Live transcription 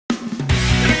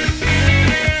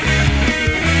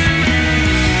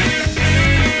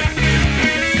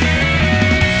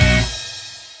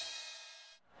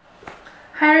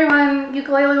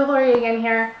Ukulele with Laurie again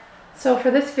here. So for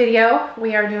this video,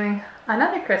 we are doing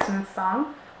another Christmas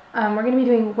song. We're going to be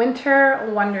doing Winter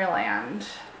Wonderland.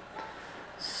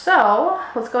 So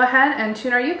let's go ahead and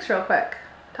tune our ukes real quick,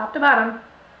 top to bottom.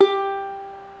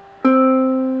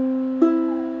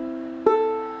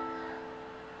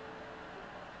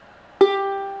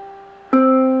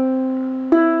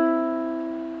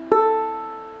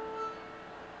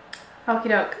 Okie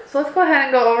doke. So let's go ahead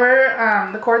and go over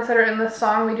the chords that are in this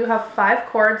song. We do have 5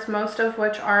 chords, most of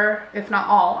which are, if not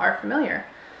all, are familiar.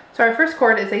 So our first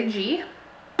chord is a G,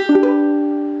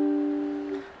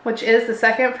 which is the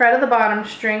 2nd fret of the bottom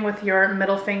string with your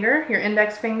middle finger, your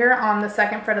index finger on the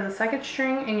 2nd fret of the 2nd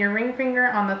string, and your ring finger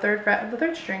on the 3rd fret of the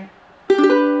 3rd string.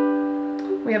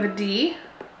 We have a D.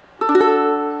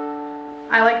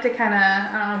 I like to kind of,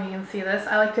 I don't know if you can see this,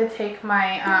 I like to take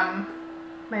my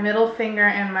my middle finger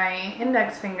and my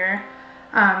index finger,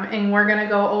 and we're going to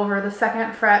go over the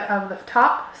 2nd fret of the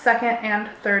top, 2nd, and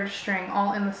 3rd string,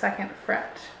 all in the 2nd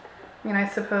fret. I mean, I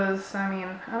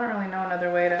don't really know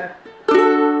another way to...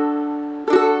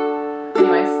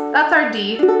 Anyways, that's our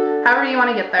D, however you want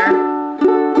to get there.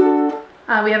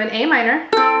 We have an A minor,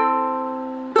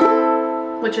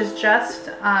 which is just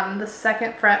the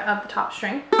 2nd fret of the top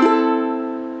string.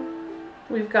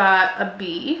 We've got a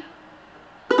B.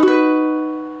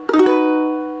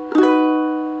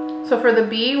 So for the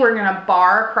B, we're going to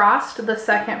bar across to the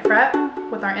 2nd fret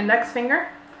with our index finger.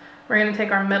 We're going to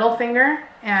take our middle finger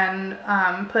and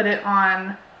put it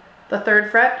on the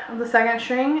 3rd fret of the 2nd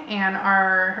string and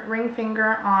our ring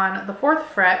finger on the 4th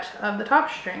fret of the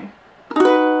top string.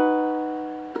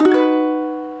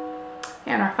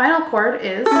 And our final chord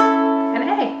is an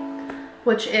A,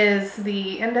 which is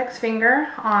the index finger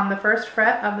on the 1st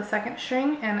fret of the 2nd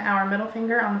string and our middle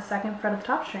finger on the 2nd fret of the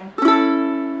top string.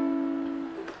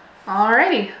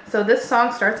 Alrighty, so this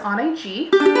song starts on a G,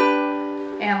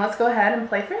 and let's go ahead and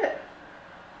play through it.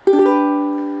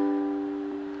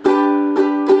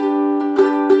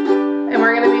 And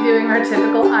we're going to be doing our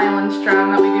typical island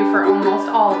strum that we do for almost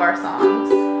all of our songs.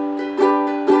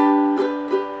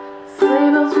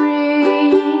 Sleigh bells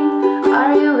ring,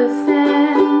 are you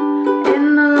listening?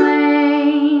 In the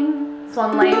lane. So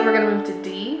on lane, we're going to move to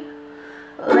D.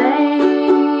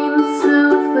 Lane,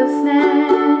 smooth glistening.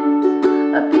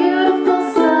 A beautiful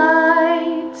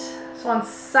sight. So on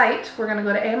sight, we're going to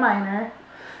go to A minor.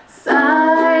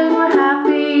 Sight, we're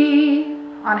happy.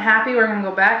 On happy, we're going to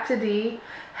go back to D.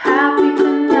 Happy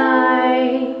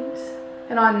tonight.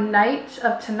 And on night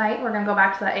of tonight, we're going to go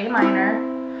back to the A minor.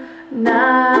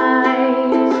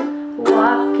 Night,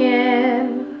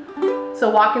 walking. So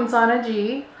walking's on a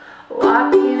G.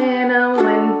 Walking in a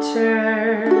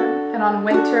winter. And on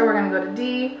winter, we're going to go to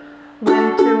D.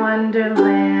 Winter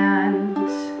Wonderland.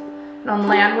 And on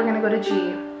land, we're going to go to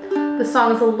G. The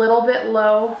song is a little bit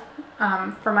low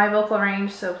for my vocal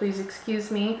range, so please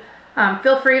excuse me.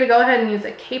 Feel free to go ahead and use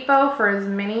a capo for as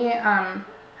many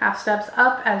half steps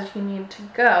up as you need to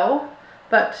go,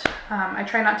 but I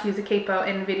try not to use a capo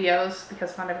in videos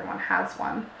because not everyone has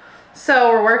one.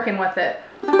 So we're working with it.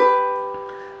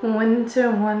 Winter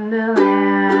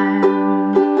Wonderland.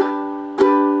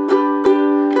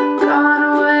 Gone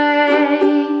away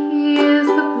is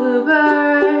the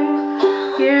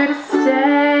bluebird, here to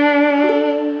stay.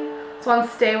 So on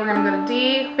stay, we're going to go to D.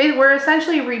 We're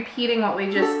essentially repeating what we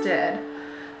just did.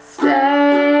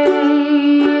 Stay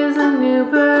is a new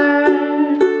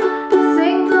bird,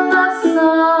 sings a love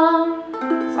song.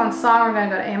 So on song, we're going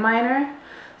to go to A minor.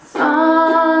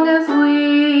 Song as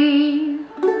we.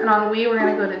 And on we, we're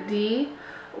going to go to D.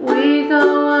 We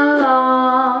go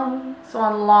along. So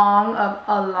on long of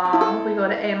along, we go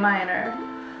to A minor.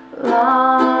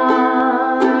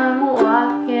 Long,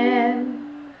 walking.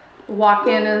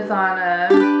 Walking is on a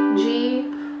G.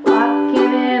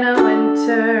 Walking in a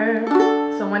winter.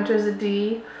 So winter's a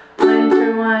D.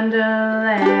 Winter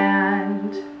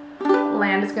Wonderland.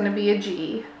 Land is going to be a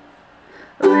G.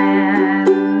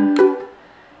 Land.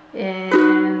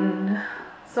 In.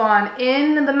 So on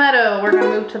in the meadow, we're going to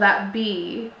move to that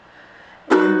B.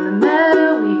 In the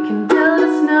meadow, we can build a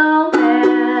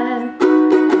snowman and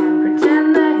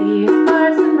pretend that he's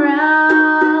Parson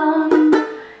Brown.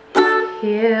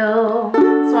 He'll.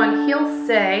 So on he'll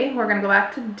say, we're going to go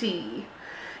back to D.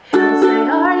 He'll say,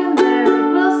 are you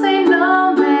married? We'll say,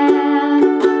 no,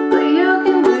 man, but you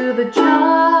can do the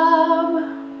job.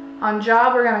 On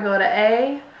job, we're going to go to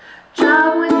A.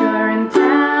 Job when you're in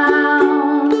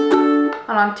town.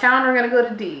 And on town, we're going to go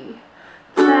to D.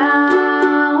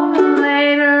 Town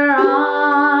later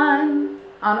on.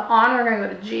 On, we're going to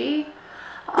go to G.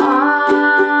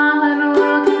 On,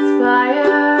 we'll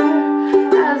conspire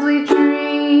as we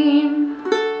dream.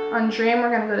 On dream,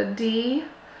 we're gonna go to D.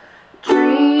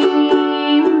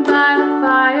 Dream by the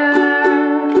fire,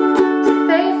 to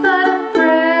face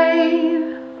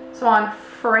unafraid. So on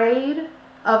fraid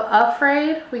of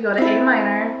afraid, we go to A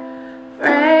minor.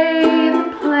 Fraid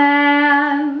the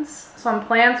plans. So on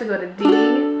plans, we go to D.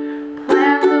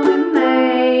 Plans that we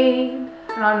made.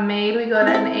 And on made, we go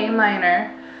to an A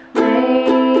minor.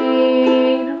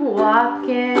 Made,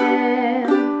 walking.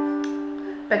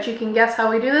 Bet you can guess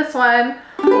how we do this one.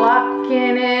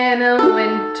 Walking in a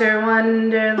winter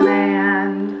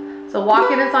wonderland. So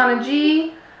walking is on a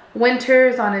G, winter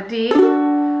is on a D,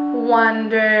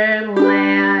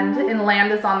 wonderland, and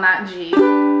land is on that G.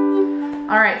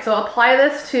 Alright, so apply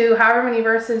this to however many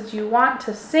verses you want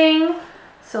to sing.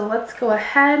 So let's go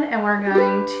ahead and we're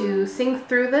going to sing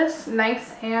through this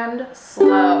nice and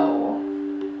slow.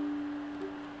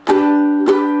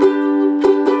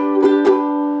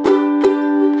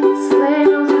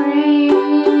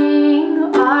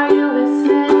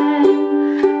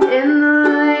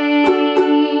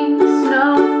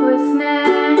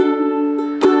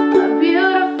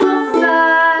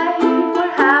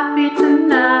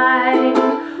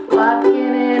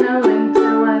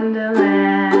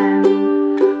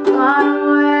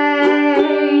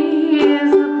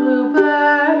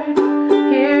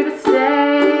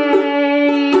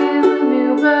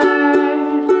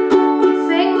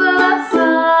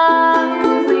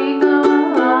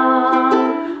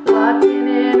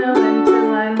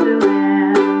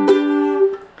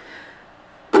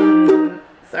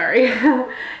 Sorry. In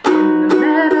the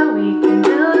meadow we can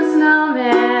build a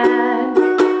snowman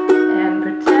and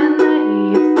pretend that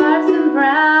he's Parson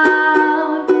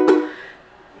Brown.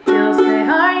 He'll say,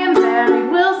 are you married?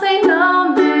 We'll say, no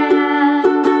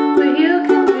man, but you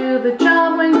can do the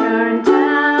job when you're in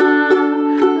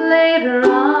town. Later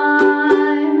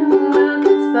on we'll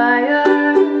conspire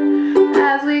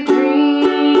as we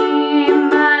dream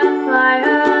by the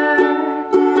fire.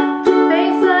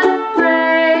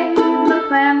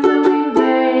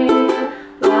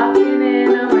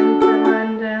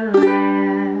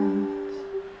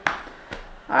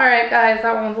 Alright guys,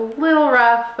 that one was a little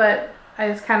rough, but I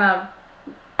just kind of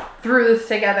threw this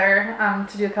together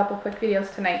to do a couple quick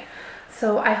videos tonight.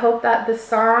 So I hope that this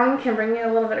song can bring you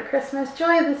a little bit of Christmas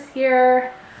joy this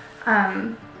year.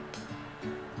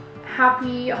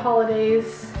 Happy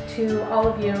holidays to all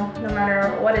of you, no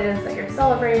matter what it is that you're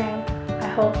celebrating. I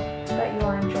hope that you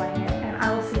are enjoying it, and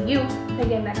I will see you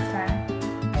again next time.